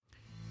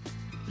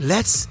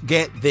let's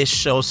get this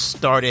show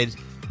started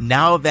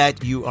now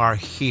that you are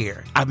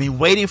here. I've been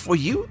waiting for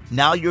you.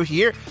 Now you're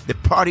here. The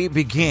party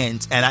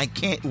begins, and I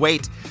can't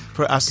wait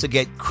for us to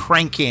get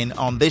cranking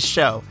on this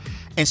show.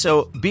 And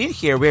so being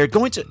here, we're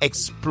going to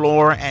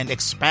explore and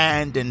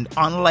expand and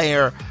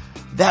unlayer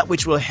that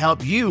which will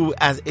help you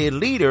as a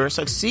leader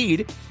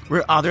succeed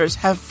where others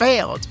have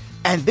failed.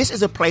 And this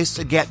is a place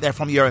to get there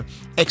from your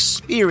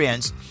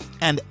experienced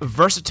and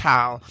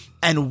versatile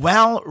and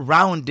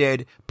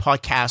well-rounded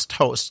podcast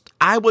host.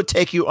 I will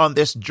take you on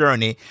this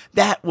journey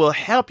that will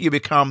help you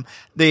become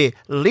the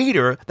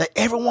leader that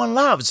everyone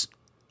loves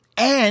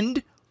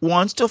and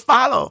wants to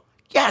follow.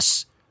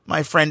 Yes,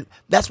 my friend,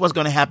 that's what's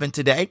going to happen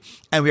today.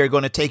 And we are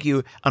going to take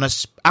you on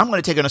I'm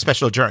going to take you on a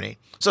special journey.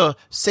 So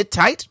sit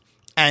tight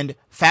and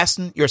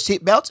fasten your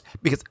seatbelts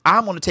because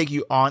I'm going to take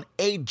you on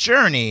a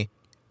journey.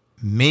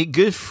 Me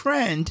good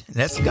friend,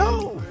 let's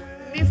go.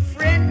 Me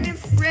friend,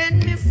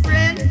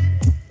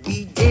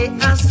 we dey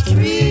a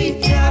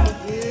stranger.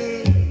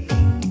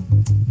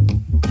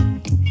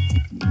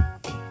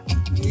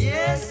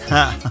 Yes,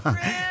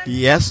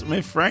 yes,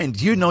 my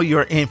friend. You know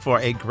you're in for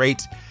a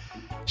great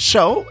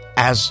show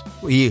as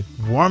we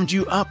warmed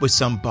you up with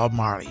some Bob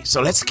Marley.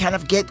 So let's kind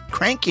of get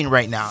cranking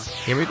right now.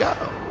 Here we go.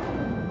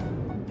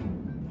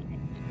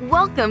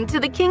 Welcome to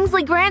the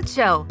Kingsley Grant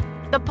Show,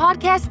 the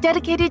podcast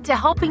dedicated to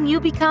helping you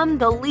become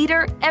the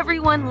leader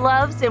everyone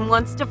loves and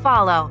wants to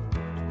follow.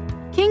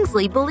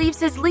 Kingsley believes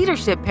his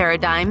leadership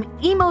paradigm,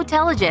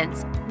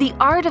 emotelligence, the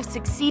art of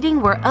succeeding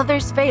where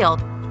others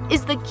failed,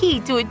 is the key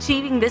to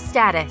achieving this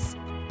status.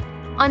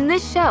 On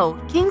this show,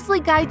 Kingsley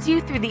guides you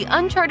through the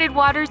uncharted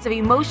waters of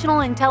emotional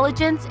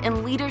intelligence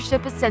and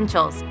leadership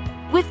essentials,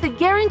 with the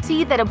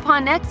guarantee that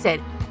upon exit,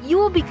 you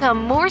will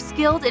become more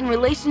skilled in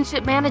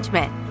relationship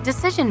management,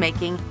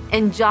 decision-making,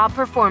 and job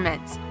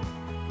performance.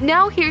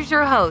 Now here's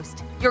your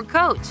host, your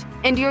coach,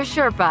 and your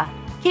Sherpa,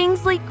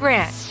 Kingsley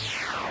Grant.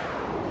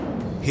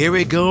 Here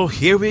we go.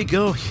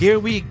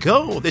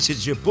 This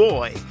is your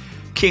boy,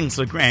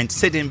 Kingsley Grant,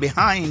 sitting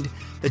behind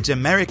the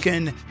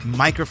Jamaican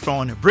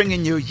microphone,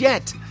 bringing you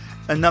yet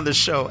another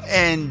show.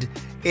 And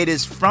it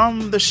is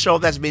from the show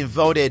that's been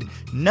voted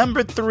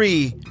number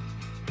 3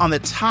 on the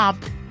top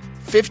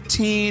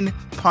 15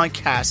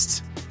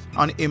 podcasts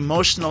on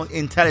emotional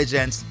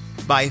intelligence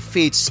by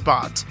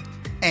FeedSpot.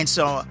 And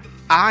so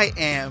I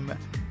am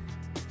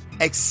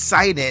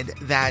excited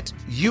that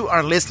you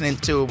are listening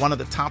to one of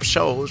the top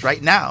shows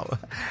right now.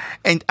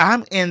 And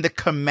I'm in the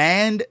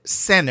command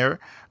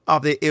center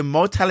of the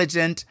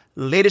Emotelligent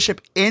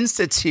Leadership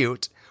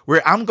Institute,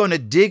 where I'm going to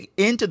dig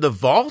into the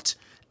vault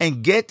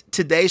and get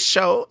today's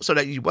show so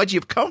that what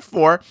you've come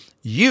for,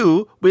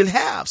 you will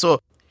have.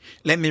 So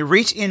let me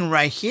reach in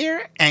right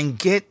here and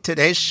get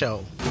today's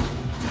show.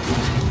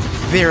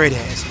 There it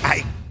is.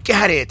 I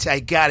got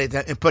it.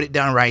 And put it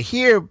down right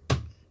here.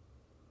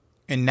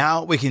 And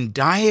now we can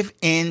dive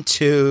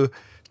into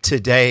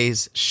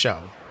today's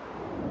show.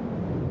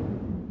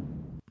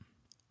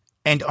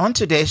 And on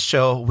today's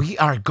show, we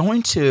are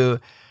going to,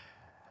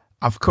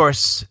 of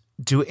course,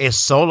 do a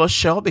solo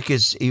show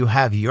because you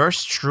have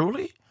yours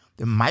truly,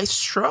 the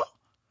maestro,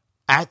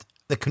 at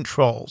the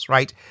controls,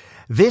 right?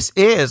 This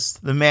is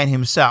the man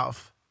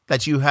himself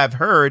that you have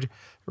heard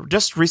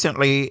just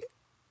recently,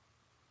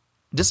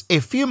 just a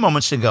few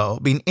moments ago,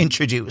 being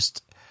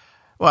introduced.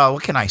 Well,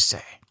 what can I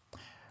say?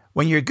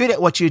 When you're good at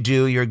what you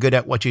do, you're good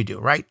at what you do,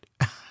 right?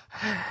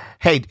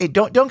 Hey,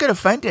 don't get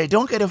offended.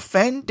 Don't get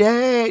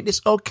offended. It's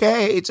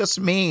okay. It's just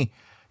me.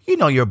 You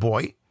know your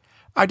boy.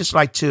 I just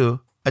like to,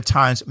 at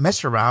times,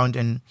 mess around.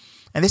 And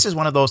this is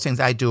one of those things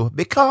I do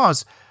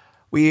because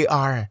we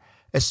are,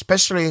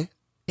 especially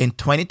in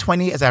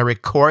 2020, as I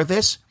record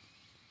this,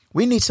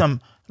 we need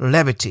some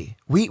levity.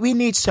 We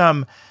need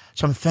some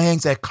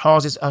things that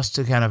causes us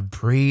to kind of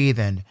breathe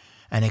and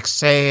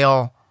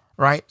exhale,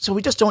 right? So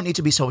we just don't need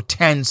to be so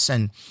tense.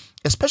 And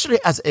especially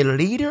as a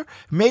leader,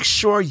 make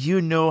sure you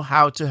know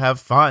how to have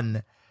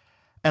fun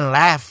and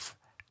laugh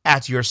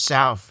at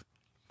yourself.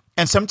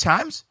 And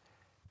sometimes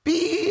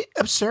be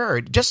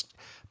absurd. Just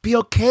be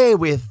okay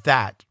with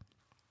that.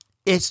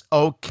 It's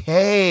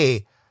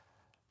okay.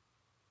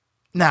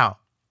 Now,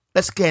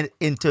 let's get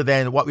into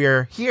then what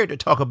we're here to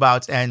talk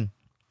about. And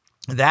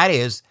that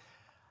is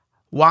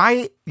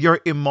why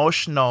your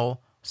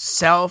emotional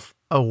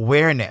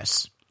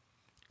self-awareness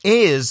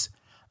is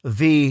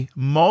the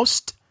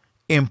most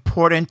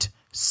important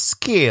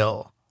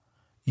skill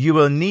you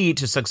will need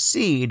to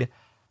succeed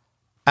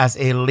as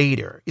a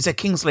leader. You said,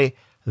 Kingsley,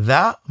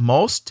 the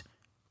most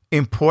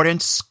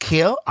important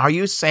skill? Are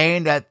you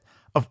saying that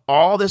of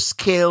all the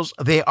skills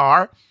there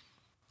are,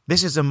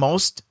 this is the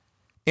most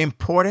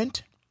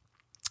important?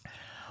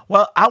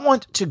 Well, I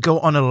want to go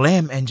on a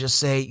limb and just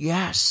say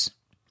yes.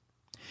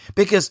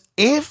 Because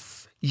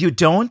if you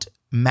don't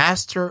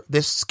master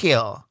this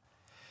skill,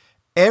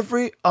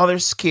 every other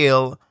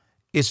skill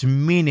is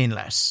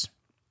meaningless.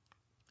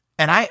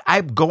 And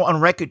I go on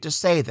record to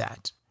say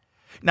that.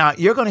 Now,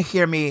 you're going to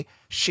hear me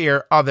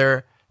share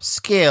other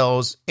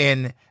skills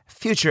in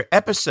future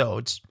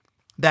episodes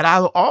that I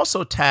will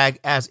also tag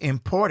as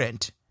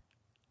important.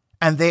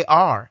 and they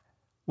are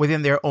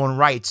within their own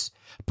rights.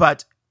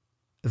 But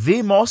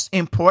the most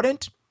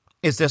important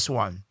is this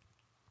one: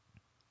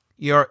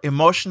 your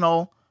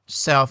emotional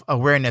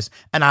self-awareness.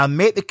 And I'll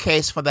make the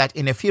case for that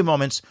in a few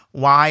moments,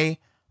 why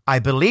I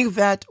believe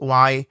that,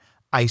 why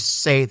I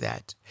say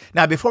that.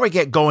 Now, before we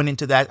get going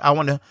into that, I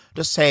want to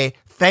just say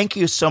thank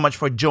you so much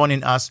for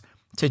joining us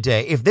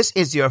today. If this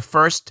is your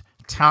first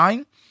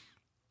time,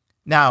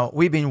 now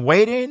we've been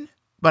waiting,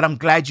 but I'm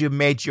glad you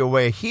made your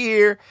way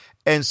here.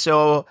 And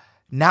so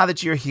now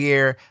that you're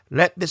here,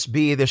 let this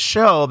be the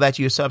show that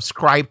you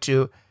subscribe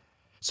to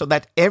so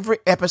that every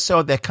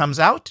episode that comes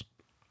out,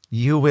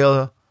 you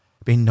will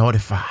be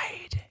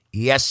notified.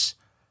 Yes,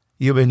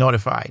 you'll be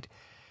notified.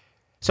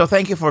 So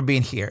thank you for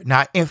being here.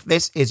 Now, if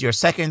this is your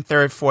second,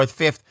 third, fourth,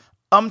 fifth,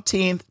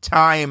 umpteenth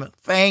time,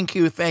 thank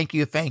you, thank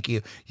you, thank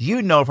you.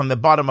 You know from the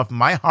bottom of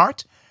my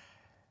heart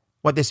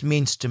what this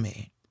means to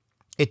me.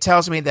 It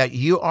tells me that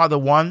you are the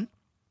one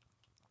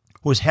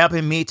who's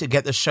helping me to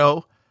get the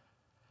show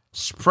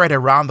spread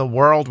around the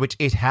world, which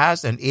it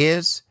has and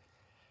is.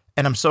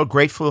 And I'm so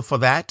grateful for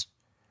that.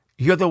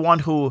 You're the one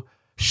who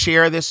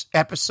share this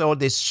episode,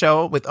 this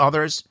show with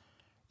others.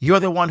 You're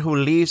the one who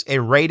leaves a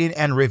rating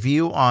and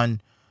review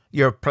on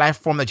your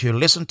platform that you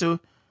listen to,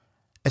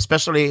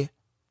 especially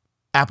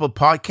Apple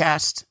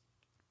Podcast.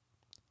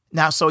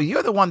 Now, so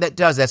you're the one that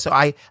does that. So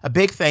a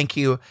big thank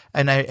you,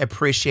 and I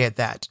appreciate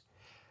that.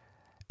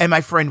 And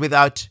my friend,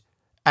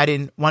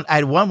 adding one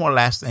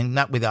last thing,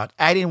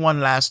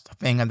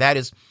 and that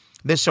is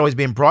this show is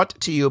being brought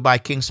to you by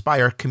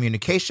Kingspire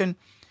Communication,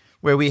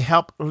 where we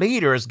help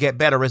leaders get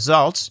better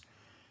results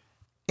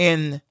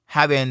in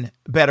having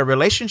better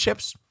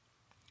relationships,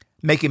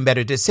 making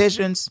better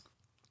decisions,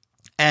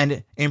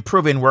 and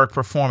improving work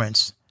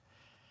performance.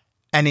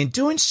 And in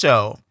doing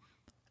so,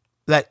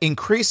 that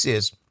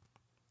increases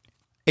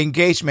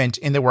engagement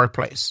in the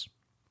workplace,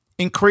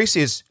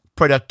 increases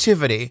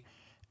productivity,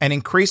 and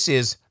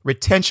increases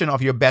retention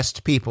of your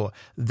best people.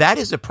 That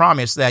is a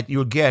promise that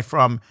you'll get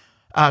from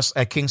us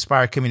at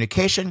Kingspire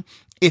Communication.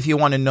 If you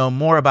want to know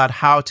more about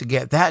how to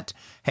get that,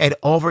 head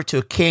over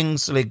to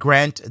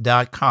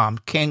KingsleyGrant.com,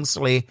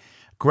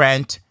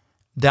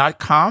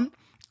 KingsleyGrant.com,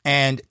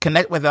 and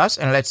connect with us,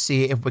 and let's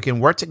see if we can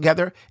work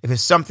together, if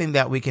it's something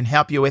that we can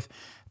help you with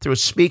through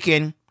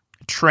speaking,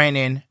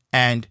 training,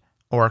 and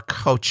or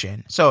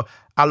coaching. So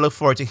I look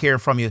forward to hearing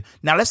from you.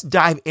 Now let's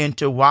dive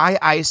into why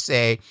I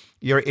say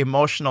your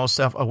emotional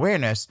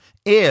self-awareness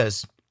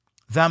is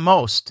the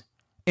most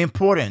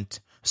important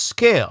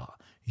skill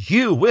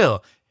you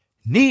will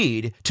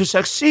need to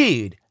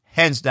succeed,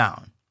 hands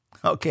down.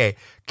 Okay,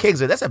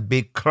 Kingsley, that's a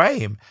big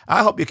claim.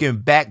 I hope you can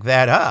back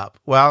that up.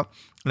 Well,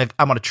 I'm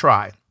going to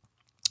try.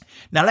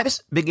 Now,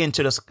 let's begin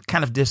to just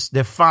kind of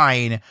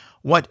define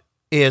what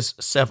is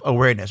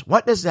self-awareness.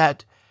 What does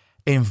that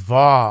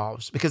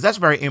involve? Because that's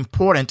very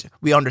important.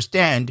 We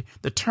understand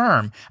the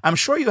term. I'm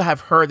sure you have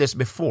heard this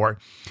before.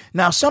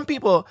 Now, some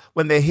people,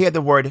 when they hear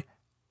the word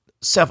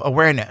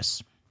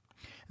self-awareness,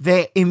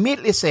 they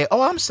immediately say,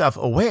 oh, I'm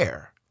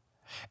self-aware.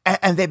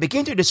 And they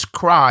begin to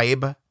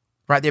describe,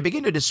 right? They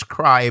begin to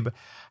describe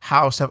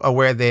how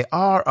self-aware they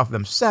are of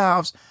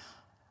themselves,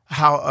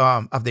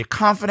 how of their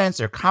confidence,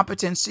 their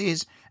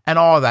competencies, and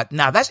all that.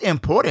 Now, that's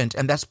important,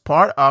 and that's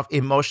part of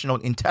emotional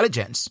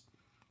intelligence.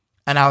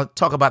 And I'll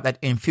talk about that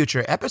in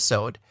future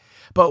episode.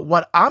 But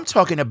what I'm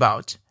talking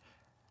about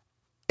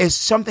is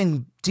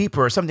something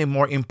deeper, something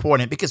more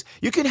important, because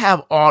you can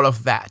have all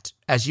of that,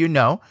 as you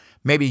know.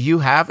 Maybe you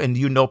have, and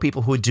you know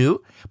people who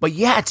do, but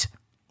yet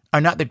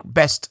are not the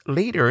best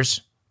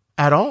leaders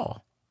at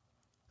all.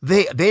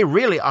 They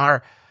really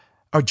are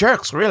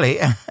jerks, really.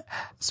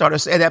 Sort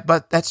of say that,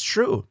 but that's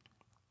true.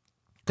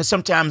 Because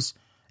sometimes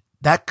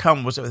that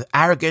comes with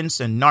arrogance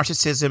and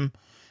narcissism.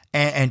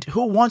 And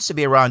who wants to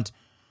be around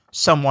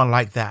someone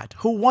like that?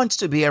 Who wants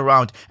to be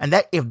around? And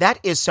that if that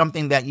is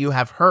something that you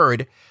have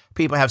heard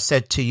people have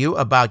said to you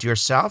about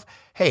yourself,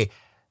 hey,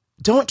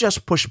 don't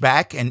just push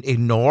back and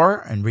ignore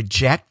and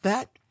reject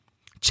that.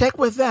 Check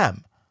with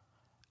them.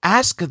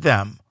 Ask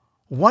them,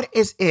 what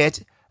is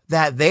it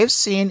that they've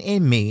seen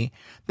in me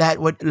that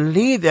would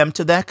lead them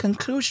to that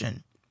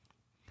conclusion?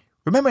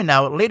 Remember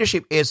now,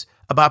 leadership is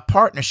about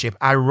partnership.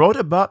 I wrote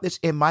about this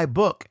in my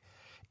book.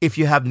 If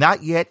you have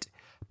not yet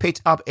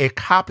picked up a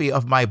copy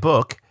of my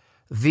book,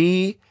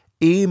 The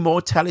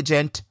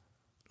Emotelligent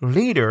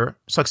Leader,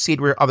 Succeed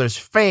Where Others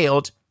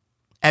Failed,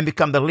 and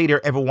Become the Leader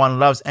Everyone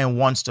Loves and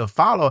Wants to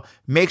Follow,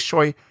 make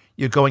sure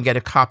you go and get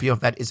a copy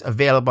of that. It's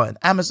available on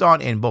Amazon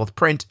in both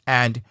print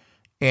and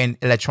in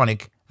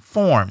electronic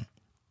form.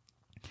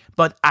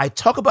 But I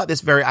talk about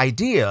this very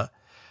idea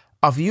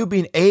of you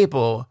being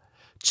able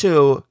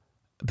to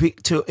be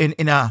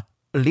in a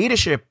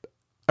leadership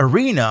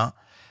arena,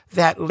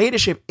 that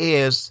leadership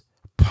is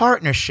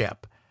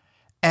partnership.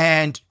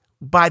 And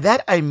by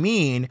that, I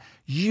mean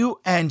you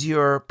and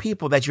your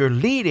people that you're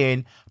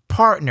leading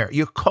partner.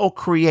 You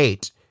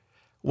co-create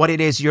what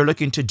it is you're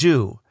looking to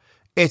do.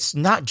 It's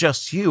not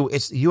just you,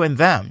 it's you and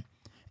them.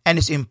 And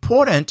it's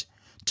important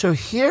to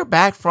hear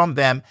back from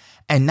them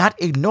and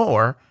not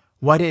ignore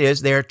what it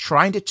is they're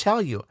trying to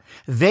tell you.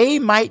 They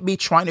might be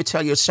trying to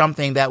tell you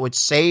something that would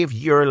save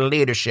your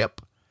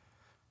leadership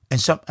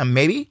and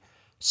maybe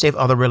save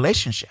other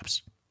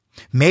relationships.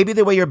 Maybe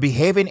the way you're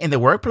behaving in the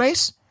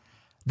workplace,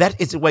 that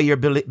is the way you're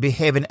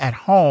behaving at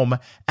home,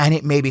 and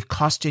it may be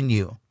costing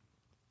you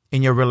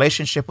in your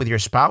relationship with your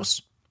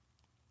spouse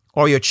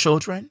or your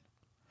children,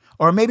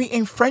 or maybe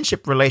in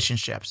friendship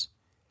relationships.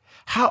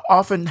 How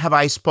often have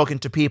I spoken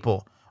to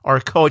people or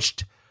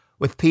coached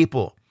with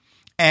people,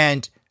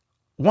 and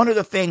one of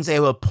the things they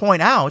will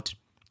point out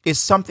is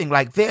something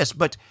like this,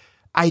 but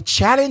I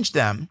challenge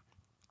them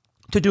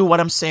to do what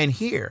I'm saying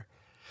here,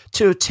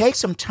 to take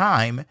some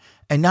time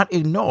and not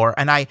ignore.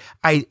 And I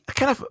kind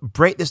of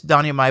break this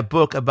down in my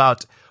book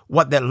about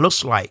what that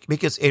looks like,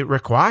 because it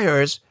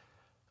requires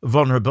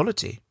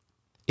vulnerability.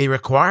 It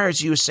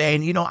requires you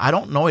saying, I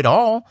don't know it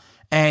all,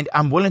 and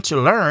I'm willing to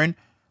learn.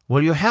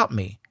 Will you help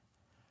me?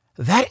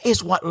 That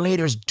is what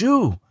leaders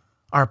do,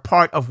 are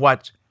part of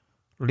what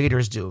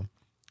leaders do.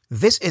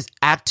 This is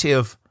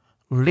active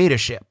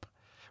leadership,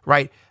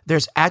 right?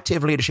 There's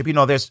active leadership.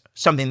 There's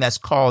something that's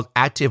called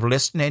active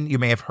listening. You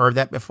may have heard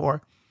that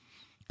before.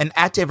 And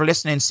active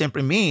listening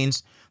simply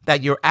means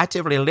that you're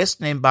actively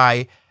listening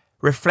by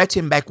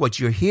reflecting back what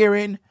you're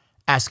hearing,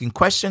 asking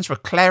questions for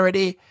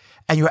clarity,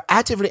 and you're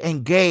actively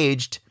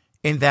engaged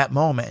in that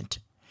moment.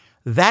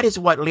 That is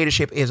what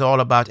leadership is all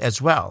about as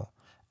well.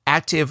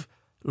 Active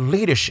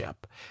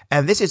leadership.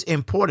 And this is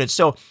important.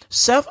 So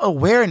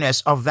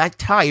self-awareness of that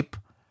type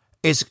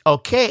is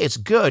okay, it's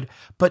good,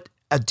 but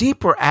a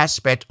deeper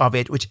aspect of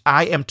it, which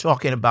I am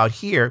talking about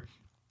here,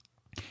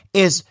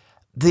 is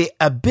the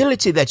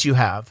ability that you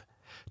have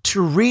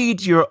to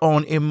read your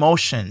own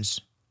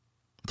emotions,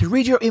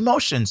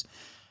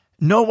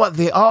 know what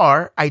they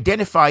are,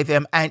 identify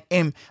them,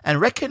 and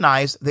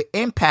recognize the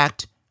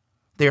impact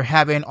they're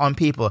having on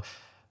people.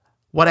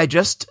 What I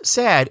just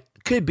said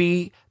could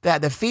be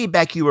that the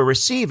feedback you were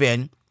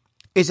receiving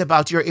is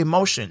about your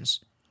emotions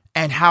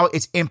and how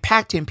it's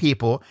impacting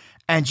people,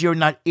 and you're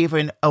not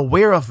even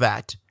aware of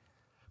that.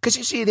 Because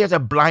you see, there's a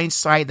blind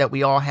side that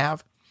we all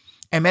have,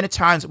 and many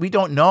times we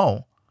don't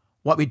know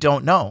what we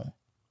don't know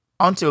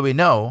until we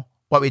know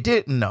what we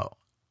didn't know.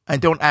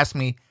 And don't ask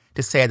me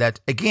to say that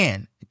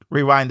again.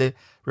 Rewind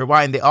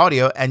the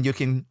audio, and you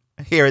can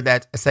hear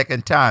that a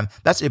second time.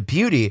 That's the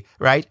beauty,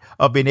 right,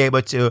 of being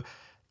able to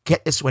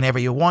get this whenever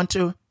you want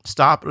to.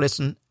 Stop,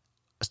 listen,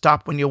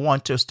 stop when you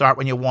want to, start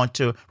when you want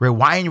to,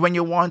 rewind when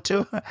you want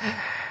to.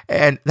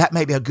 And that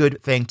may be a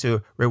good thing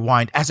to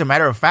rewind. As a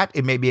matter of fact,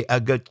 it may be a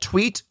good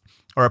tweet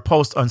or a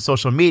post on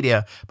social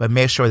media, but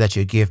make sure that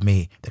you give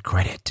me the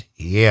credit.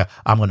 Yeah,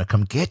 I'm going to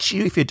come get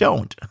you if you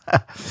don't.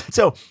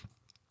 So,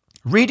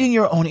 reading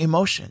your own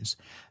emotions.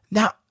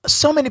 Now,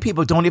 so many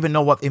people don't even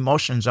know what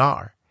emotions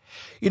are.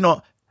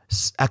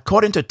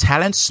 According to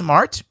Talent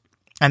Smart,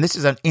 and this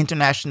is an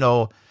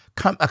international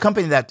a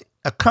company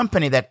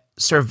that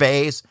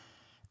surveys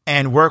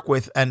and work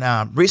with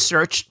and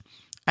research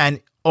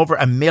and over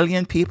 1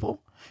 million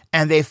people,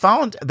 and they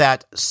found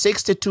that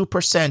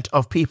 62%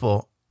 of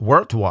people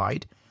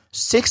worldwide,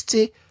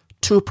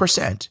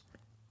 62%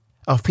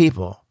 of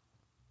people,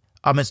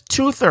 almost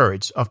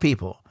 2/3 of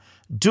people,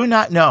 do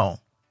not know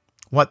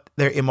what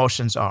their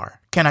emotions are,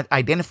 cannot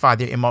identify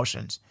their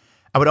emotions.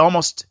 I would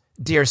almost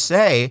dare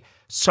say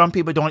some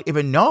people don't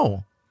even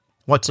know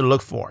what to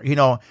look for.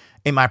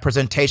 In my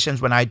presentations,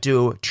 when I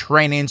do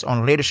trainings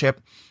on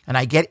leadership and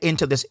I get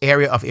into this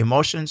area of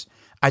emotions,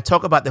 I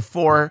talk about the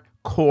 4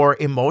 core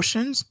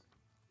emotions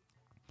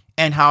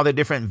and how the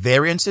different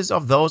variances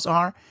of those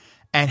are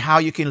and how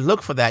you can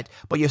look for that.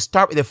 But you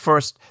start with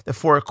the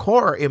 4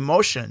 core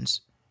emotions,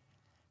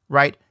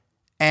 right?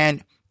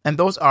 And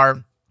those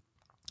are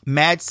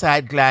mad,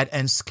 sad, glad,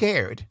 and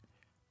scared.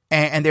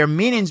 And there are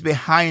meanings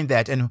behind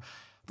that. And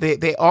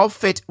they all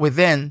fit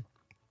within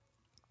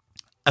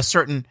a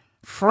certain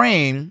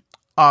frame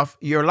of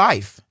your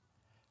life,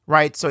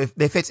 right? So if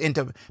they fit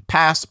into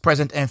past,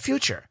 present, and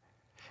future.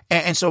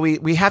 And so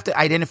we have to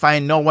identify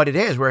and know what it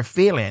is we're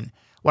feeling,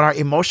 what our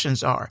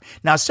emotions are.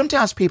 Now,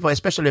 sometimes people,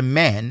 especially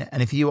men,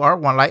 and if you are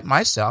one like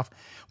myself,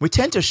 we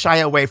tend to shy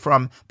away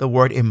from the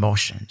word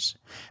emotions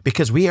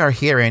because we are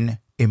hearing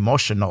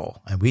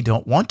emotional, and we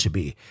don't want to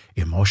be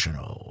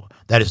emotional.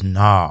 That is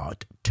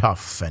not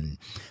tough, and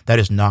that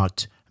is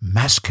not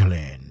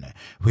masculine.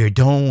 We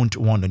don't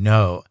want to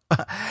know.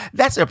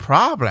 That's a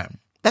problem.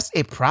 That's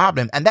a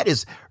problem. And that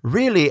is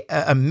really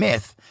a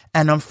myth.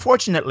 And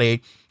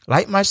unfortunately,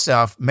 like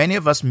myself, many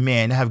of us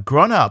men have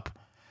grown up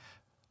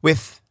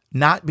with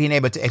not being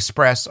able to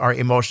express our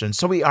emotions.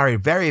 So we are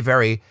very,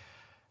 very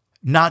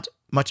not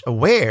much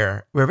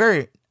aware. We're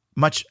very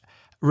much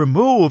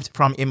removed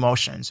from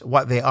emotions,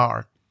 what they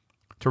are.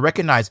 To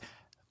recognize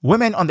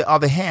women, on the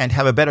other hand,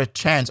 have a better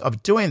chance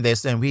of doing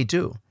this than we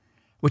do,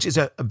 which is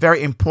a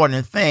very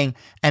important thing,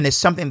 and it's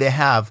something they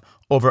have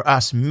over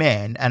us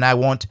men, and I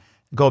won't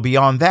go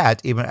beyond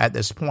that even at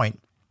this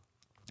point.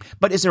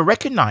 But it's to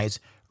recognize,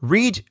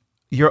 read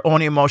your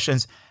own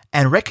emotions,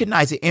 and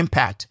recognize the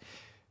impact.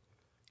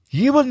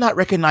 You will not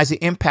recognize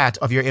the impact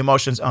of your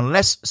emotions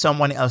unless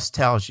someone else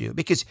tells you,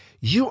 because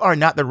you are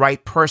not the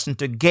right person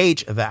to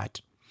gauge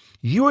that.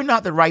 You are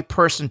not the right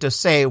person to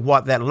say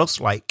what that looks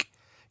like.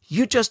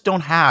 You just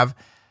don't have.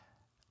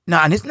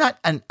 Now, and it's not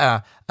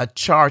a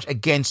charge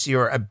against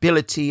your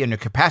ability and your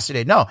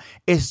capacity. No,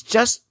 it's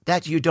just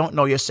that you don't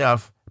know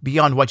yourself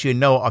beyond what you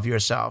know of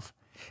yourself.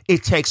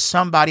 It takes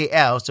somebody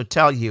else to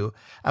tell you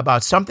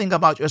about something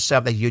about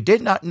yourself that you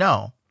did not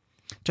know,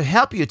 to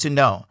help you to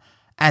know.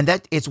 And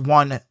that is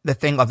the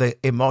thing of the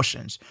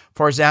emotions.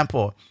 For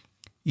example,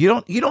 you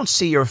don't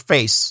see your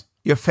face,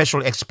 your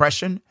facial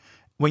expression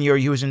when you're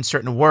using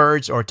certain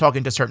words or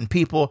talking to certain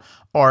people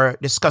or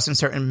discussing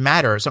certain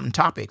matters, certain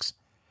topics.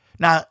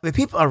 Now, the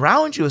people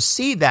around you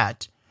see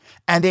that,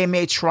 and they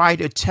may try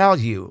to tell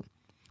you,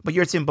 but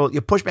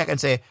you push back and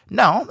say,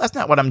 no, that's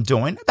not what I'm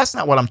doing. That's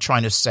not what I'm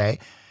trying to say.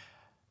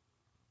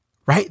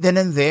 Right then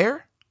and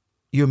there,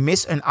 you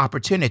miss an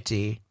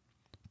opportunity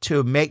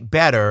to make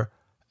better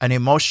an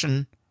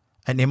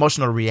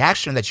emotional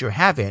reaction that you're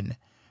having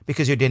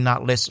because you did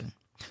not listen.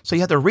 So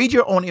you have to read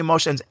your own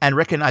emotions and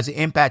recognize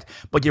the impact,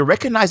 but you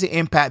recognize the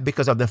impact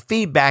because of the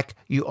feedback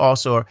you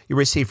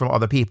receive from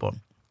other people.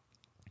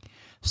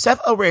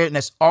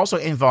 Self-awareness also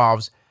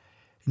involves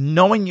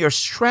knowing your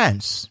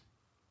strengths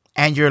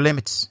and your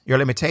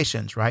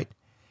limitations, right?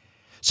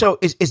 So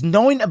it's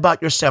knowing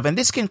about yourself, and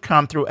this can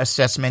come through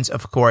assessments,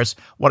 of course.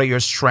 What are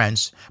your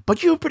strengths?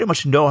 But you pretty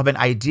much have an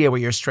idea where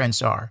your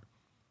strengths are,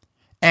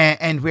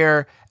 and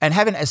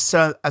having a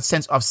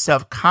sense of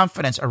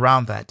self-confidence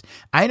around that.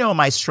 I know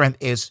my strength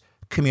is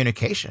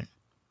communication.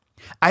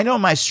 I know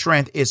my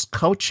strength is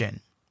coaching.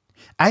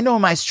 I know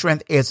my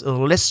strength is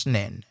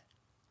listening.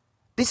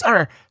 These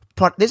are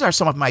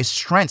some of my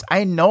strengths.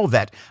 I know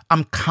that.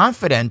 I'm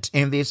confident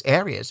in these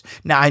areas.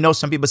 Now, I know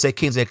some people say,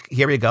 Kingsley,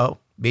 here we go,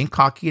 being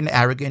cocky and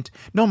arrogant.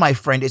 No, my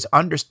friend, is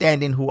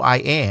understanding who I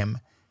am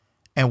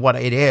and what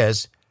it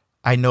is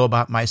I know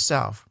about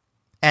myself.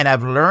 And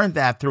I've learned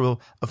that through,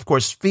 of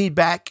course,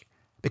 feedback,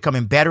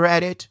 becoming better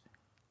at it,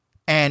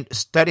 and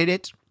studied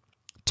it,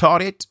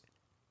 taught it,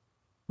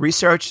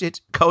 researched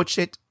it, coached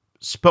it,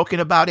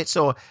 spoken about it.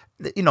 So,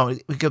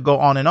 we could go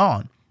on and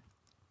on.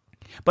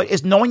 But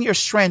it's knowing your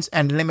strengths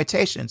and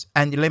limitations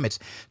and your limits.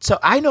 So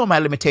I know my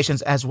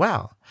limitations as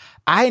well.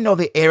 I know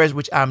the areas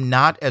which I'm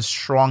not as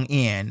strong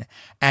in.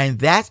 And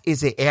that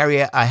is the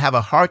area I have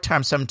a hard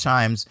time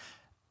sometimes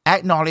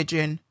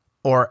acknowledging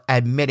or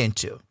admitting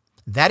to.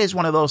 That is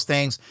one of those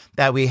things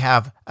that we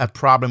have a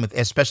problem with,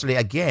 especially,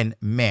 again,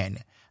 men.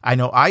 I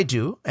know I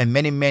do, and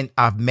many men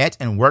I've met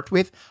and worked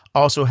with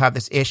also have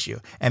this issue.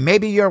 And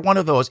maybe you're one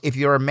of those if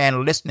you're a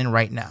man listening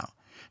right now.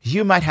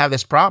 You might have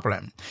this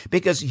problem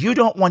because you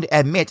don't want to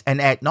admit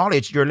and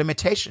acknowledge your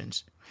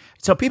limitations.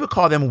 So people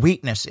call them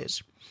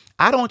weaknesses.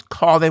 I don't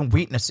call them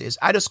weaknesses.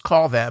 I just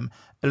call them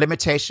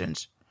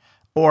limitations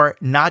or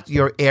not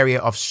your area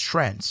of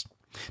strengths.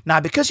 Now,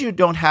 because you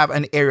don't have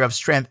an area of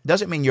strength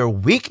doesn't mean you're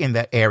weak in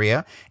that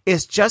area.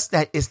 It's just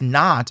that it's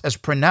not as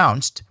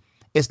pronounced.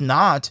 It's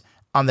not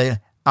on the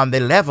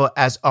level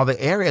as other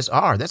areas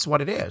are. That's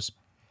what it is.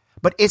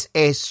 But it's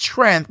a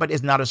strength, but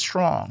it's not as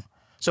strong.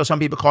 So some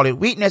people call it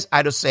weakness.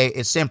 I just say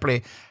it's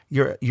simply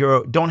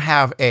you don't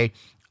have a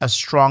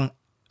strong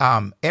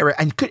area,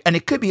 and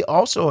it could be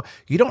also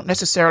you don't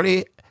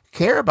necessarily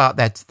care about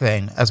that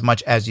thing as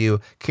much as you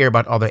care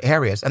about other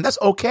areas, and that's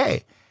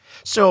okay.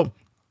 So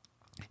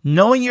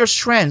knowing your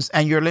strengths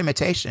and your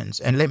limitations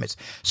and limits,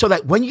 so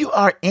that when you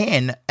are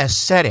in a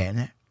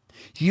setting,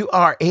 you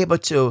are able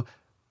to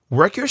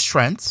work your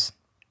strengths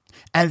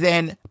and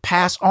then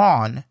pass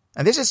on.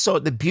 And this is so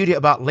the beauty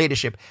about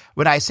leadership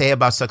when I say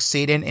about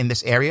succeeding in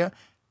this area.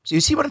 So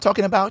you see what I'm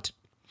talking about?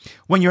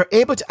 When you're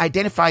able to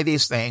identify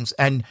these things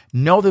and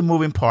know the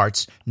moving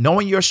parts,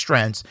 knowing your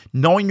strengths,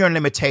 knowing your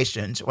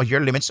limitations, what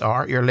your limits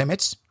are, your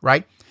limits,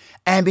 right?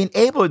 And being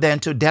able then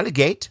to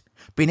delegate,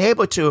 being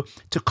able to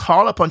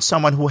call upon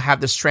someone who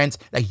have the strengths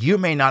that you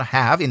may not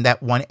have in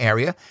that one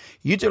area,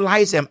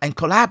 utilize them and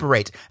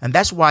collaborate. And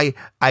that's why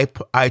I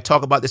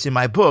talk about this in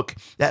my book,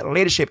 that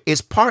leadership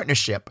is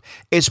partnership.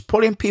 It's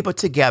pulling people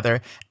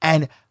together,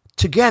 and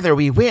together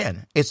we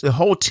win. It's the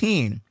whole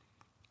team.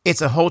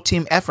 It's a whole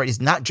team effort.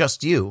 It's not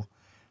just you.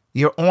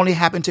 You only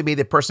happen to be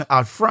the person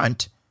out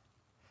front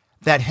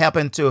that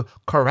happened to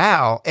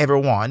corral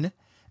everyone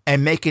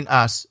and making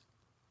us,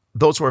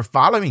 those who are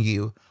following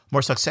you,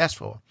 more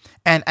successful.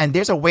 And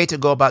there's a way to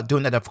go about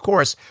doing that, of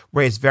course,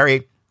 where it's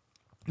very,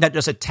 not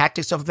just the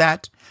tactics of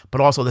that, but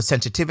also the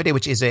sensitivity,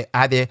 which is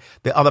either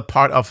the other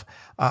part of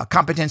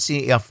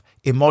competency of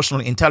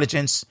emotional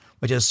intelligence,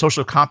 which is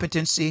social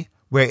competency,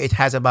 where it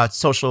has about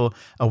social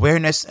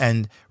awareness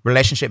and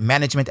relationship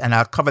management. And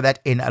I'll cover that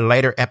in a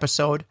later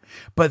episode.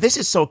 But this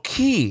is so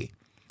key.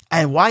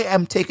 And why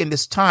I'm taking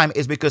this time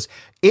is because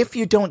if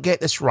you don't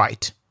get this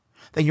right,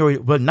 then you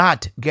will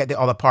not get the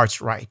other parts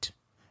right.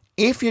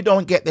 If you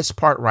don't get this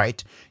part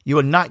right, you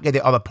will not get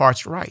the other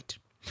parts right.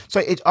 So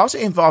it also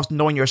involves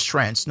knowing your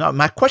strengths. Now,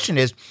 my question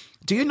is,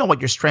 do you know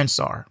what your strengths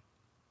are?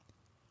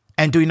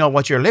 And do you know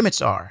what your limits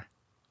are?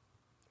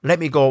 Let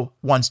me go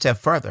one step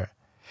further.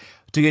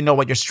 Do you know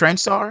what your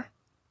strengths are?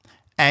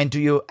 And do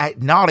you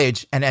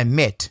acknowledge and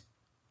admit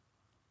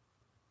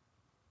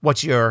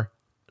what your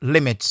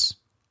limits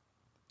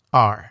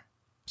are?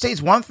 See,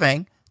 it's one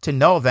thing to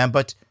know them,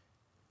 but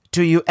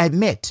do you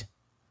admit?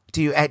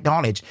 Do you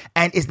acknowledge?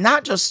 And it's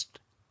not just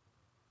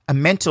a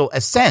mental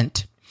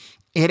assent.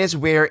 It is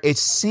where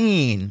it's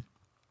seen.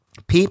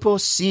 People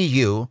see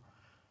you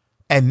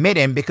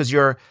admitting because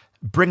you're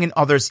bringing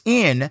others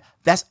in.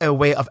 That's a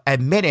way of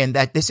admitting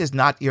that this is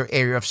not your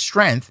area of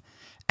strength.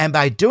 And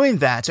by doing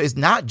that, so it's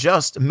not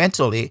just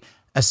mentally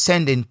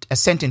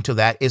assenting to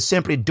that, it's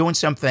simply doing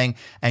something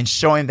and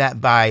showing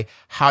that by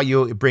how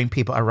you bring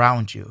people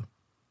around you,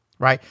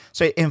 right?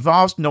 So it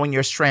involves knowing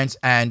your strengths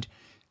and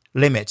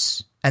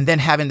limits, and then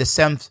having a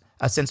sense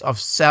of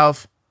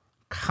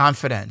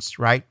self-confidence,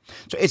 right?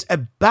 So it's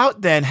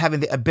about then having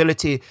the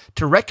ability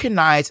to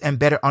recognize and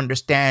better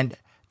understand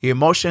your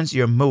emotions,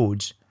 your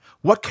moods.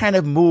 What kind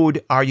of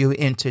mood are you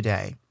in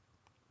today?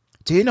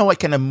 Do you know what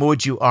kind of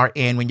mood you are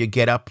in when you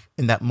get up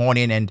in that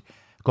morning and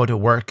go to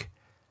work?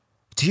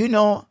 Do you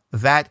know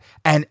that?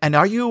 And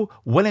are you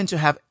willing to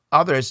have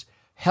others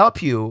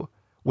help you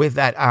with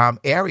that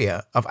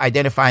area of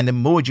identifying the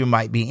mood you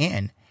might be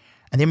in?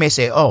 And they may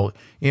say, oh,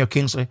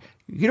 Kingsley,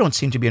 you don't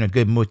seem to be in a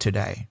good mood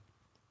today.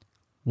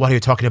 What are you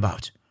talking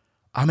about?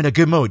 I'm in a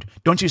good mood.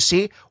 Don't you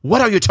see?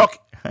 What are you talking?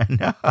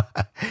 No.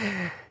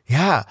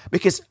 Yeah,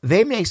 because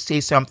they may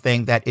see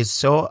something that is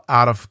so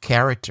out of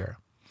character.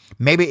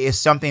 Maybe it's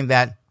something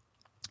that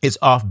is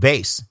off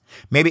base.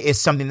 Maybe it's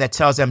something that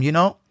tells them,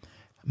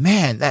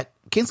 man, that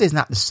Kingsley is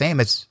not the same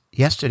as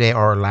yesterday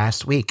or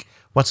last week.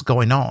 What's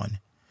going on?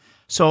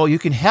 So you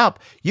can help.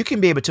 You can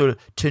be able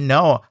to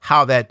know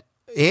how that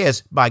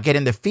is by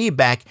getting the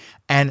feedback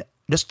and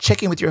just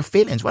checking with your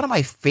feelings. What am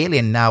I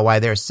feeling now while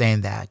they're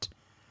saying that?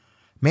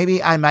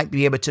 Maybe I might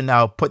be able to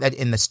now put that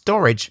in the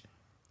storage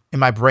in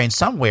my brain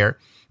somewhere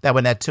that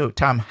when that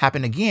time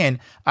happen again,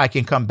 I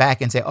can come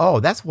back and say, oh,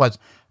 that's what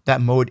that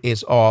mood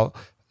is all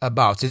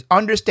about. So it's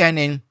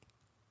understanding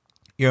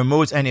your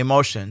moods and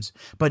emotions,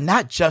 but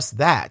not just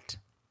that.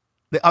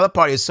 The other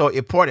part is so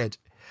important.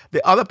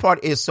 The other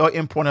part is so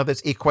important of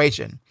this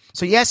equation.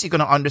 So yes, you're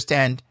going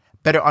to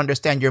better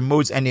understand your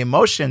moods and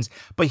emotions,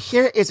 but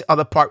here is the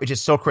other part which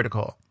is so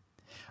critical.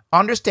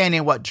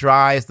 Understanding what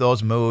drives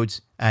those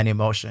moods and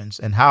emotions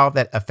and how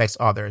that affects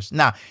others.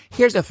 Now,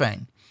 here's the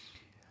thing.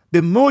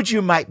 The mood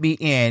you might be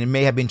in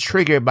may have been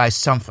triggered by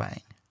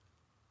something,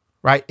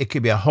 right? It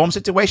could be a home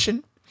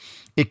situation.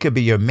 It could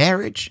be your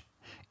marriage.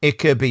 It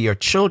could be your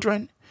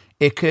children.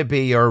 It could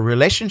be your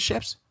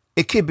relationships.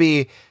 It could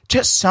be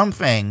just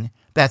something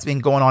that's been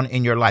going on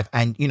in your life.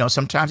 And,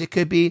 sometimes it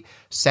could be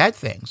sad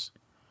things,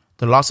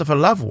 the loss of a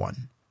loved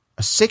one,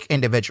 a sick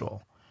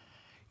individual.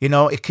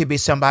 It could be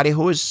somebody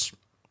who is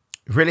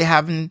really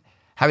having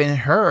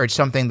heard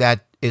something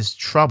that is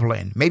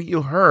troubling. Maybe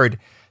you heard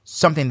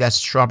something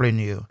that's troubling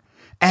you.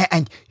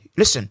 And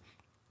listen,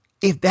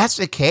 if that's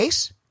the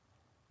case,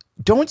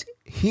 don't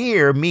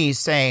hear me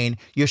saying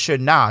you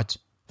should not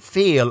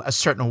feel a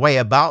certain way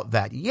about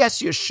that.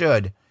 Yes, you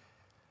should,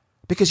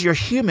 because you're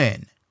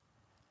human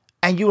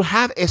and you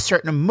have a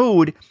certain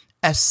mood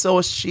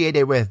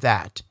associated with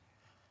that.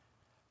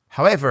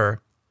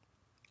 However,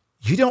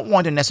 you don't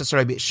want to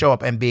necessarily show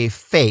up and be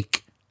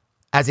fake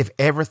as if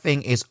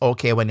everything is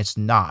okay when it's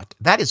not.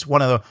 That is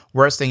one of the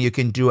worst things you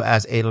can do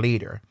as a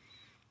leader.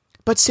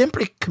 But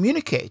simply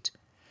communicate.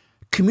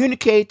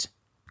 Communicate,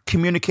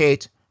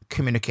 communicate,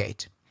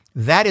 communicate.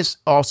 That is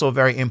also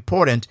very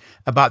important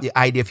about the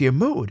idea of your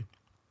mood.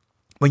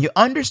 When you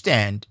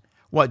understand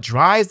what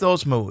drives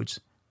those moods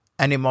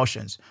and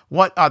emotions,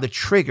 what are the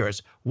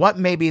triggers, what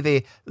may be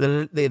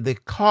the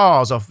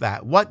cause of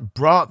that, what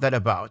brought that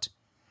about,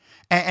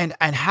 and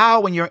how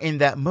when you're in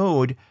that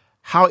mood,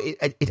 how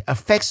it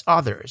affects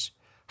others,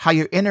 how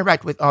you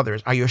interact with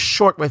others. Are you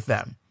short with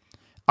them?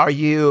 Are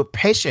you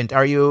patient?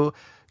 Are you,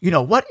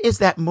 what is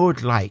that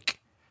mood like?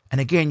 And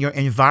again, your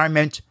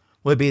environment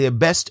will be the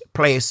best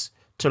place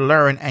to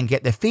learn and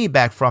get the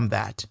feedback from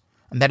that.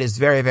 And that is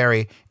very,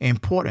 very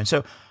important.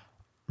 So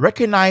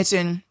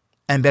recognizing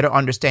and better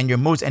understand your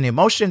moods and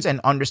emotions and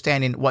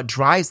understanding what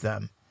drives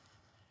them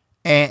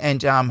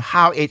and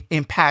how it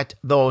impacts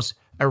those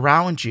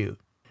around you.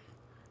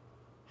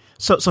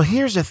 So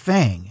here's the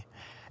thing.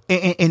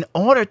 In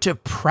order to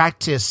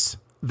practice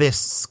this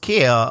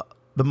skill,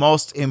 the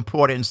most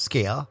important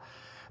skill,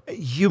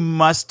 you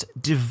must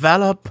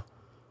develop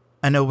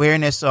an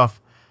awareness of,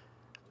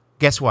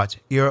 guess what?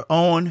 Your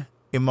own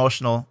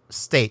emotional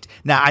state.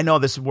 Now, I know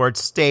this word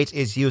state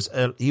is used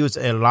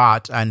a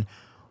lot, and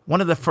one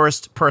of the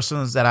first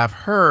persons that I've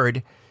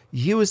heard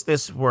use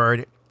this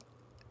word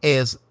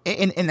is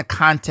in the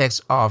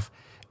context of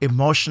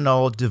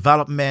emotional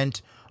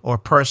development or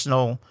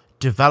personal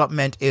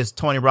development is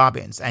Tony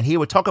Robbins. And he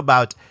would talk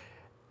about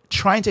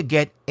trying to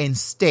get in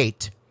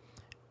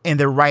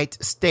the right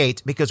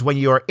state, because when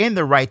you're in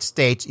the right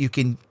state, you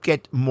can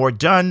get more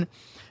done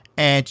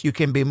and you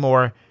can be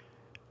more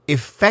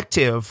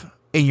effective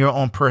in your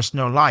own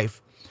personal life.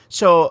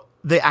 So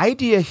the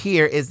idea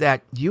here is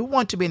that you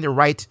want to be in the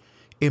right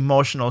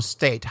emotional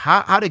state,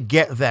 how to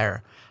get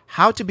there,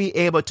 how to be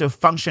able to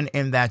function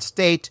in that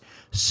state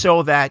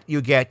so that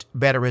you get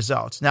better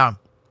results. Now,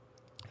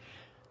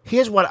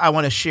 here's what I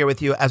want to share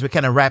with you as we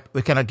kind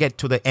of get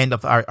to the end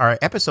of our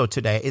episode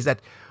today, is that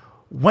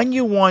when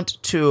you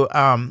want to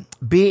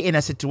be in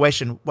a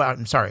situation,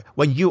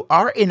 when you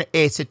are in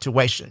a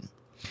situation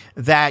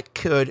that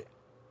could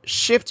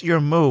shift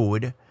your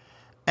mood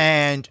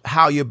and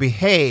how you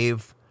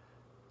behave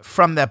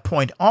from that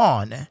point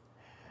on,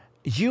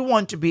 you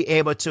want to be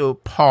able to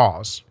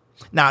pause.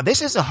 Now,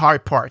 this is the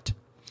hard part,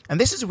 and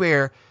this is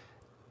where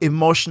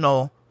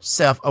emotional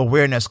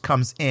self-awareness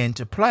comes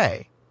into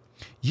play.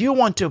 You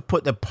want to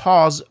put the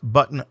pause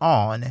button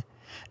on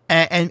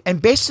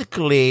and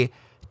basically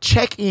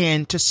check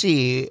in to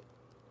see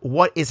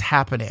what is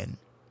happening.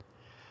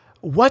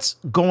 What's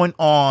going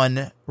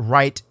on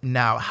right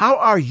now? How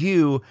are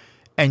you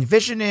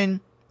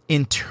envisioning,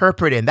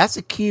 interpreting? That's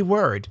a key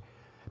word,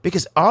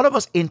 because all of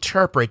us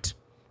interpret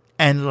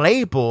and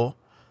label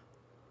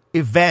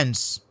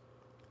events,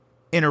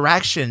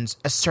 interactions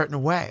a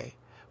certain way.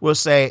 We'll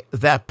say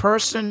that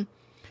person,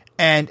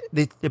 and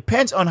it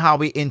depends on how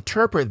we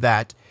interpret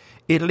that.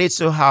 It leads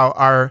to how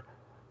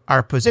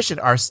our position,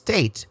 our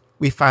state,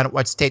 we find out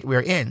what state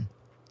we're in.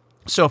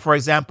 So, for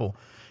example,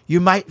 you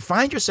might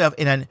find yourself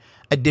in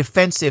a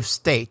defensive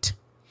state.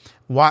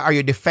 Why are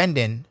you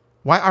defending?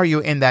 Why are you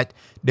in that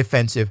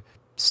defensive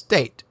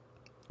state?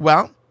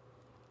 Well,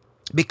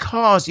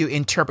 because you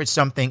interpret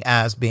something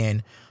as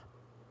being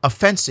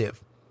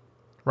offensive,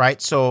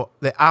 right? So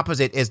the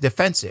opposite is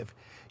defensive.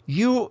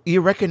 You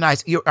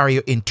recognize you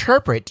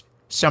interpret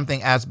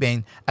something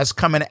as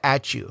coming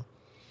at you,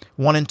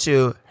 wanting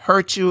to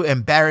hurt you,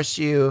 embarrass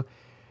you,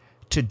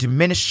 to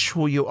diminish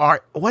who you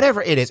are,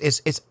 whatever it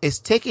is. It's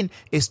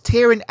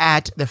tearing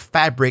at the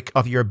fabric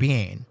of your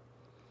being.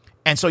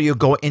 And so you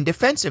go in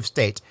defensive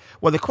state.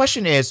 Well, the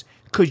question is,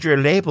 could your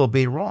label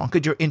be wrong?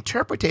 Could your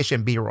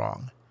interpretation be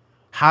wrong?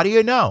 How do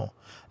you know?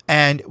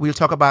 And we'll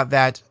talk about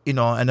that,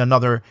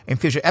 in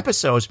future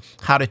episodes,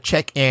 how to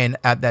check in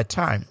at that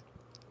time.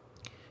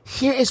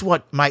 Here is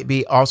what might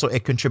be also a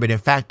contributing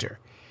factor.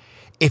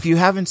 If you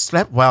haven't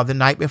slept well the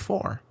night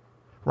before,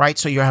 right?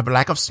 So you have a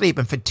lack of sleep,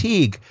 and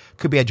fatigue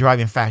could be a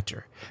driving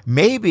factor.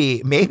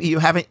 Maybe you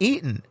haven't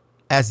eaten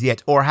as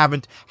yet, or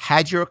haven't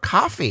had your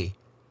coffee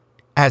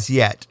as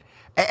yet.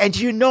 And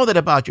you know that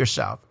about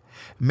yourself.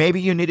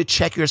 Maybe you need to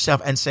check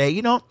yourself and say,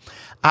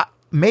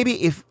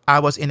 maybe if I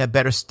was in a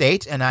better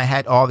state and I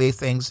had all these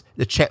things,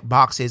 the check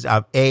boxes,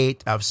 I've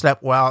ate, I've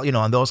slept well,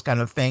 and those kind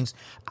of things,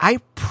 I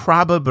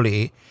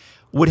probably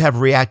would have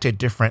reacted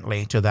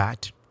differently to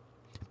that.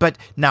 But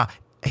now,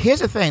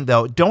 here's the thing,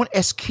 though. Don't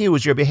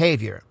excuse your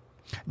behavior.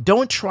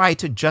 Don't try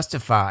to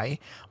justify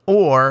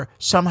or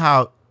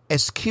somehow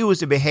excuse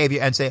the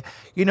behavior and say,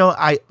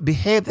 I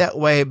behaved that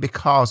way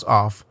because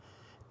of,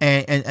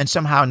 and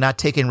somehow not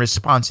taking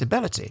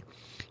responsibility.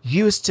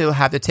 You still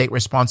have to take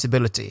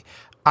responsibility.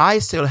 I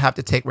still have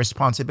to take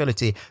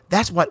responsibility.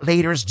 That's what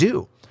leaders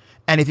do.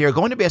 And if you're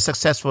going to be a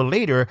successful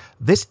leader,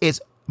 this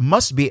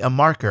must be a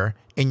marker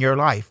in your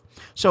life.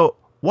 So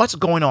what's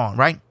going on,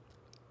 right?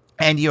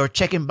 And you're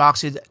checking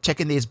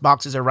these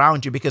boxes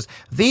around you, because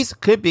these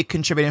could be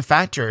contributing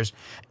factors.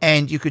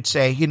 And you could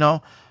say,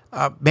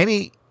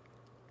 maybe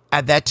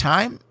at that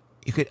time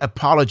you could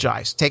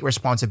apologize, take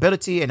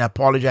responsibility and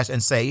apologize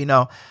and say,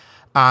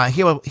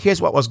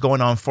 here's what was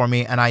going on for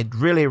me, and I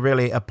really,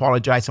 really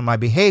apologize for my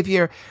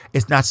behavior.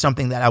 It's not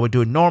something that I would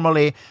do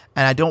normally,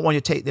 and I don't want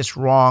you to take this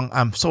wrong.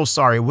 I'm so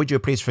sorry. Would you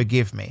please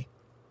forgive me?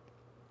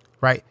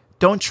 Right?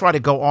 Don't try to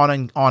go on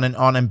and on and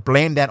on and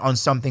blame that on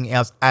something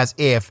else as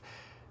if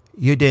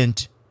you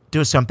didn't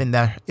do something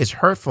that is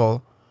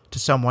hurtful to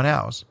someone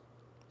else.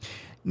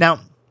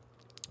 Now,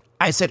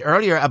 I said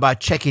earlier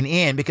about checking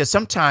in, because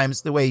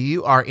sometimes the way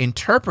you are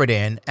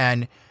interpreting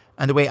and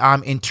the way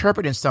I'm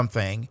interpreting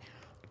something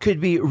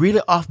could be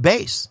really off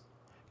base.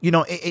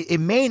 It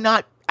may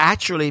not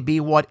actually be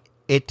what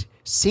it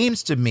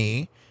seems to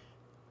me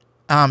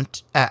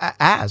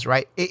as,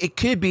 right? It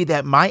could be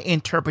that my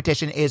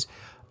interpretation is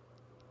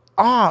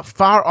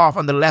far off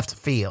on the left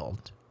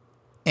field,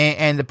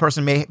 and the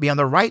person may be on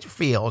the right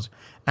field.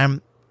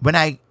 And when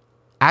I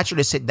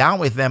actually sit down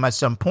with them at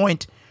some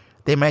point,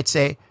 they might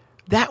say,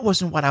 that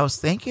wasn't what I was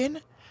thinking.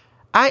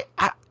 That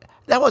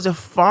was the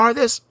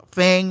farthest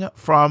thing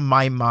from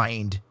my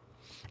mind.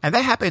 And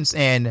that happens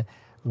in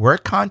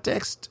work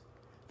context,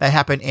 that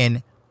happens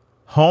in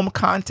home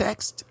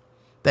context,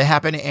 that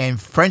happens in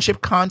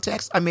friendship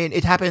context. I mean,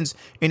 it happens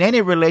in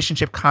any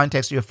relationship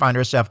context you find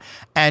yourself.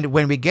 And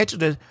when we get to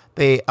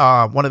the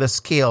one of the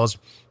skills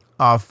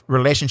of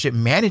relationship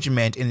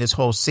management in this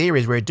whole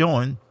series we're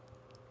doing,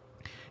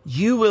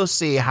 you will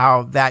see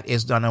how that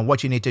is done and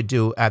what you need to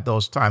do at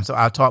those times. So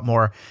I'll talk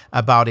more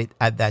about it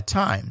at that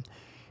time.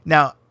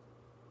 Now,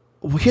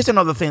 here's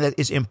another thing that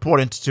is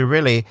important to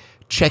really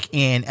check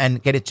in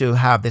and get it to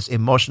have this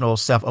emotional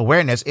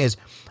self-awareness is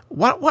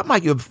what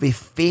might you be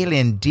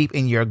feeling deep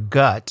in your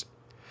gut?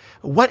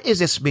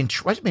 What's been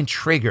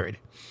triggered,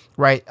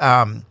 right?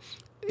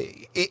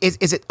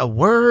 Is it a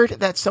word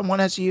that someone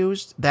has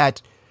used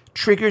that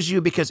triggers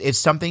you because it's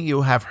something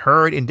you have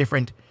heard in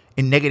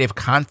negative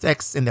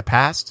contexts in the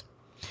past?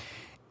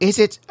 Is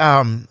it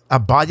a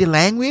body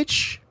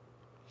language?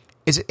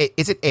 Is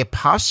it a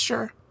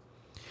posture?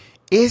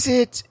 Is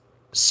it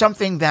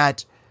something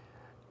that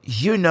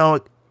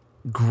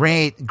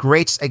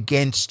grates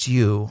against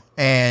you,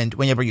 and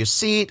whenever you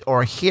see it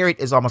or hear it,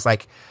 is almost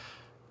like,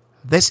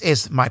 this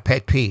is my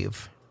pet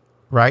peeve,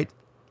 right?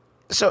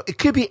 So it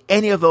could be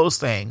any of those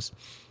things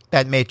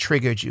that may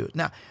trigger you.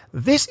 Now,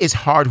 this is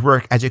hard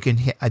work, as you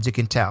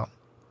can tell.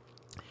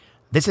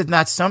 This is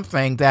not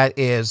something that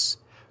is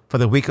for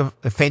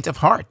the faint of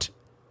heart,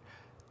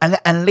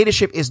 and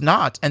leadership is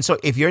not. And so,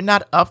 if you're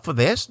not up for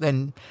this,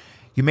 then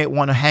you may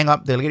want to hang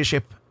up the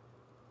leadership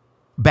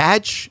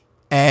badge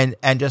and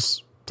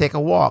just take a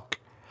walk,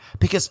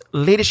 because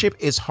leadership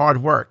is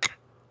hard work.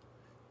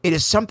 It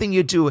is something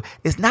you do.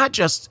 It's not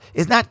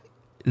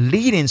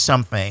leading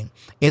something,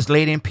 it's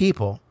leading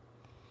people.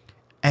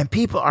 And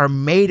people are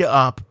made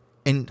up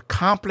in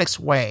complex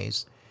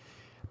ways.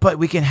 But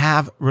we can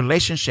have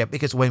relationship,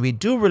 because when we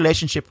do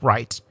relationship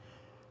right,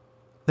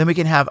 then we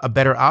can have a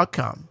better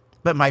outcome.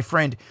 But my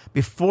friend,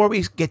 before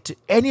we get to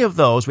any of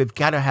those, we've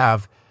got to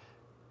have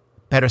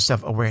better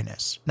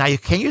self-awareness. Now,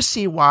 can you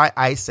see why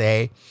I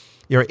say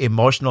your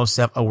emotional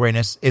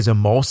self-awareness is a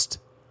most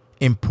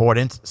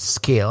important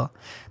skill?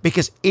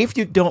 Because if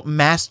you don't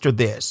master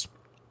this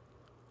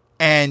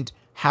and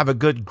have a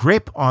good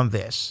grip on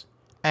this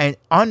and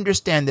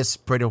understand this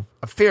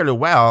fairly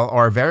well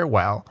or very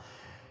well,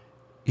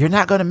 you're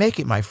not going to make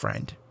it, my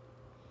friend.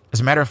 As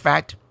a matter of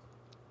fact,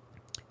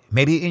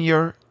 maybe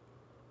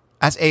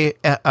as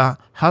a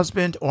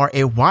husband or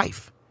a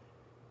wife,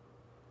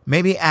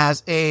 maybe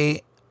as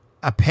a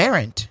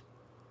parent,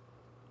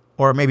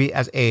 or maybe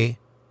as a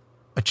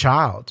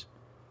child,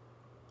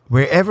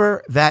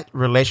 wherever that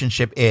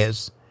relationship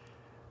is,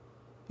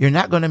 you're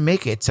not going to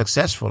make it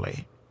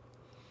successfully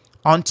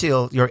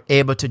until you're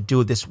able to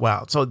do this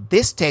well. So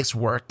this takes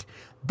work.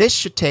 This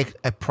should take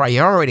a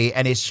priority,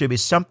 and it should be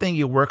something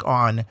you work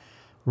on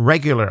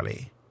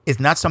regularly. It's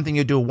not something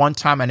you do one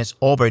time and it's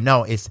over.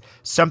 No, it's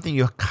something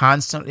you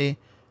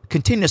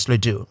continuously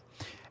do.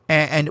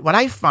 And what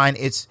I find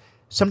is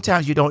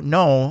sometimes you don't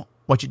know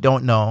what you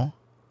don't know.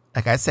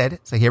 Like I said,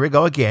 so here we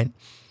go again.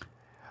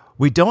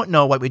 We don't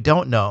know what we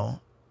don't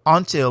know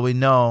until we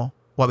know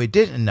what we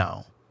didn't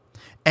know.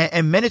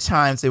 And many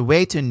times the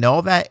way to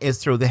know that is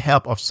through the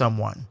help of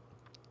someone.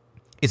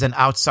 It's an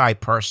outside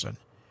person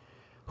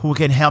who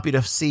can help you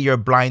to see your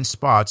blind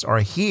spots or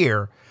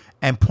hear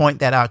and point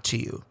that out to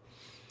you.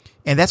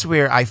 And that's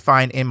where I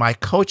find in my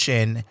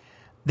coaching,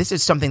 this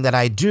is something that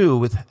I do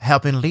with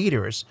helping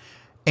leaders,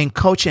 in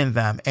coaching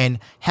them and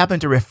helping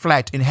to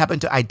reflect and helping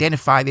to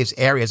identify these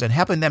areas and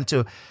helping them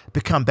to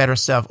become better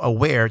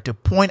self-aware, to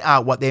point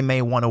out what they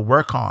may want to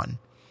work on.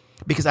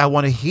 Because I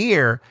want to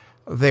hear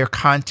their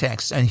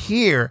context and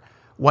hear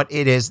what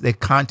it is the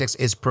context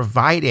is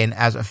providing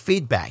as a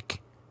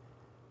feedback,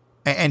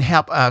 and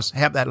help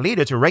that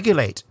leader to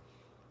regulate,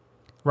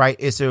 right?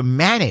 Is to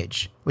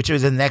manage, which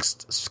is the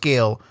next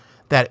skill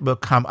that will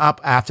come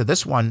up after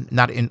this one.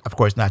 Of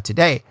course, not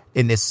today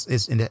in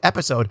the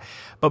episode,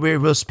 but we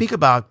will speak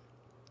about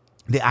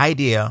the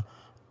idea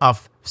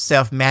of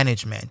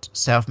self-management.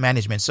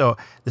 So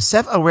the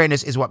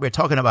self-awareness is what we're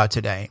talking about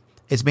today.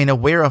 It's being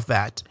aware of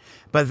that.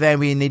 But then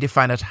we need to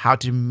find out how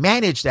to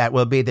manage that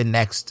will be the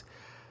next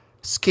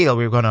skill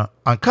we're going to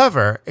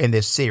uncover in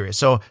this series.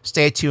 So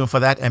stay tuned for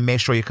that, and make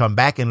sure you come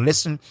back and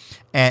listen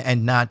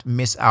and not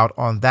miss out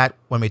on that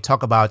when we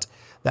talk about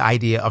the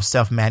idea of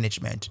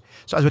self-management.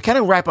 So as we kind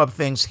of wrap up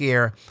things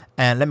here,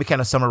 and let me kind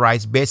of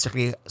summarize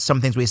basically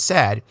some things we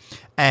said,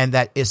 and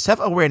that is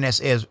self-awareness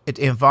it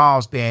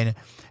involves being,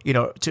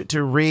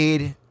 to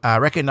read,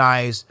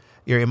 recognize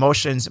your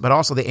emotions, but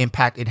also the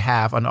impact it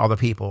have on other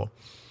people.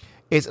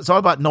 It's all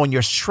about knowing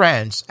your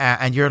strengths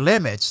and your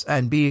limits,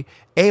 and be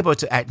able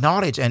to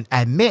acknowledge and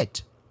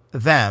admit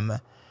them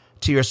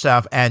to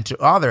yourself and to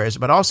others,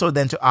 but also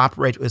then to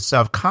operate with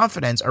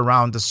self-confidence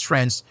around the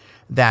strengths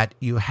that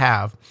you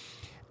have.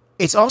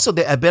 It's also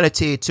the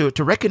ability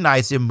to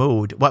recognize your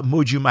mood, what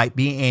mood you might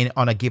be in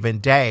on a given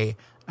day,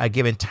 a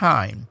given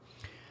time.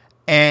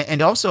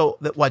 And also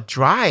what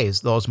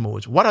drives those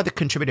moods. What are the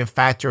contributing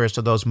factors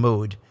to those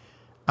moods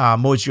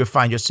you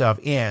find yourself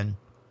in?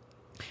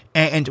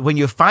 And when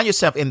you find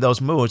yourself in those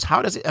moods,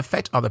 how does it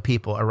affect other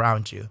people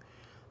around you?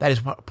 That is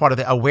part of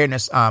the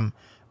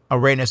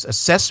awareness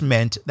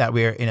assessment that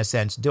we're, in a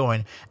sense,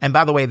 doing. And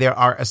by the way, there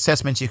are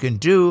assessments you can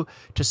do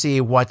to see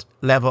what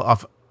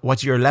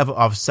your level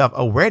of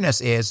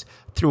self-awareness is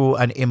through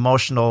an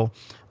emotional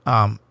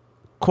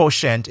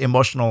quotient,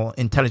 emotional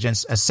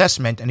intelligence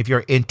assessment. And if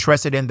you're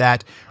interested in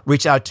that,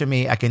 reach out to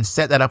me. I can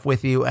set that up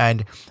with you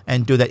and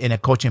do that in a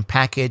coaching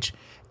package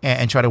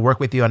and try to work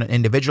with you on an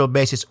individual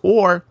basis,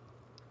 or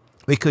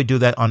we could do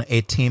that on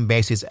a team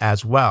basis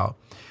as well,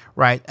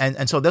 right?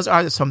 And so those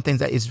are some things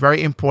that is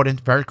very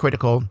important, very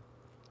critical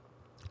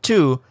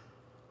to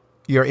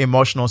your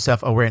emotional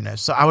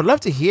self-awareness. So I would love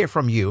to hear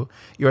from you,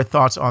 your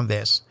thoughts on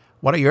this.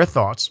 What are your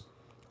thoughts?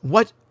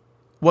 What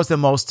was the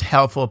most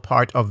helpful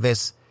part of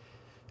this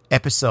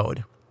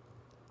episode?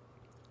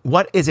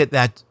 What is it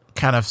that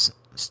kind of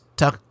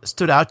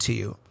stood out to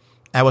you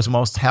that was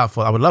most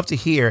helpful? I would love to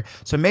hear.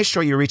 So make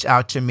sure you reach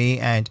out to me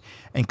and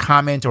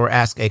comment or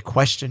ask a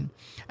question.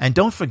 And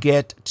don't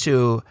forget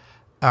to,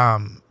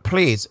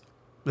 please,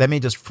 let me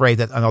just phrase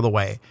that another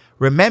way.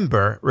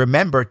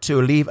 Remember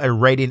to leave a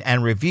rating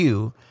and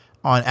review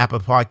on Apple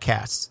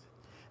Podcasts.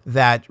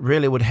 That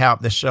really would help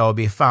the show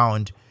be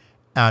found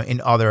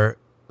in other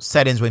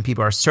settings when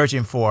people are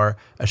searching for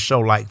a show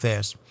like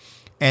this.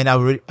 And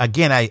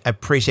I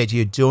appreciate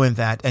you doing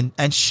that,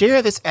 and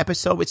share this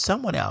episode with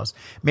someone else.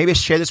 Maybe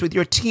share this with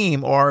your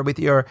team or with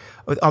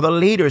other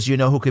leaders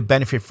who could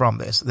benefit from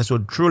this. This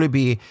would truly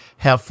be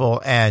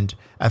helpful, and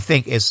I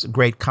think it's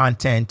great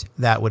content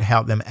that would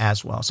help them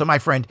as well. So, my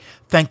friend,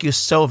 thank you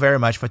so very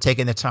much for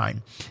taking the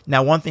time.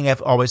 Now, one thing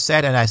I've always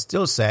said, and I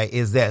still say,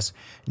 is this: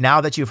 now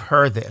that you've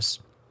heard this,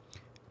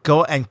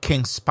 go and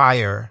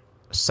Kingspire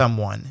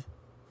someone,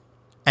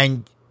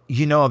 and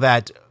you know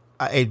that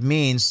it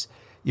means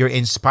you're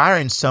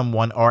inspiring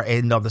someone or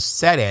another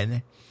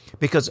setting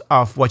because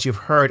of what you've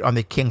heard on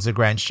the Kingsley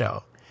Grant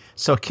Show.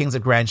 So Kingsley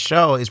Grant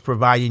Show is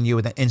providing you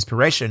with an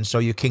inspiration so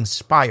you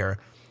Kingspire.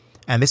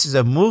 And this is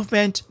a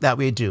movement that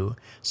we do.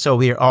 So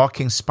we are all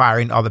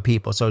Kingspiring other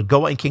people. So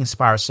go and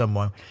Kingspire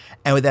someone.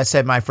 And with that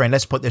said, my friend,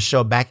 let's put the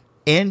show back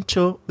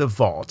into the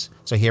vault.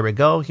 So here we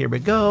go.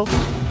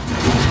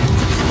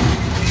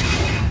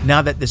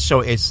 Now that the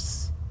show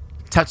is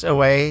tucked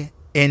away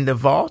in the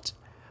vault,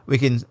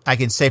 I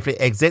can safely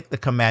exit the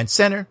command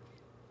center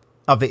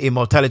of the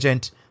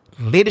Immortelligent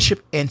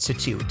Leadership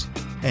Institute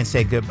and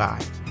say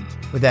goodbye.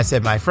 With that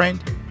said, my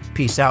friend,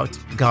 peace out,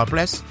 God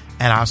bless,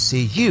 and I'll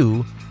see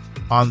you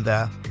on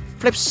the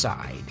flip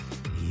side.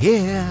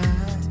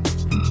 Yeah.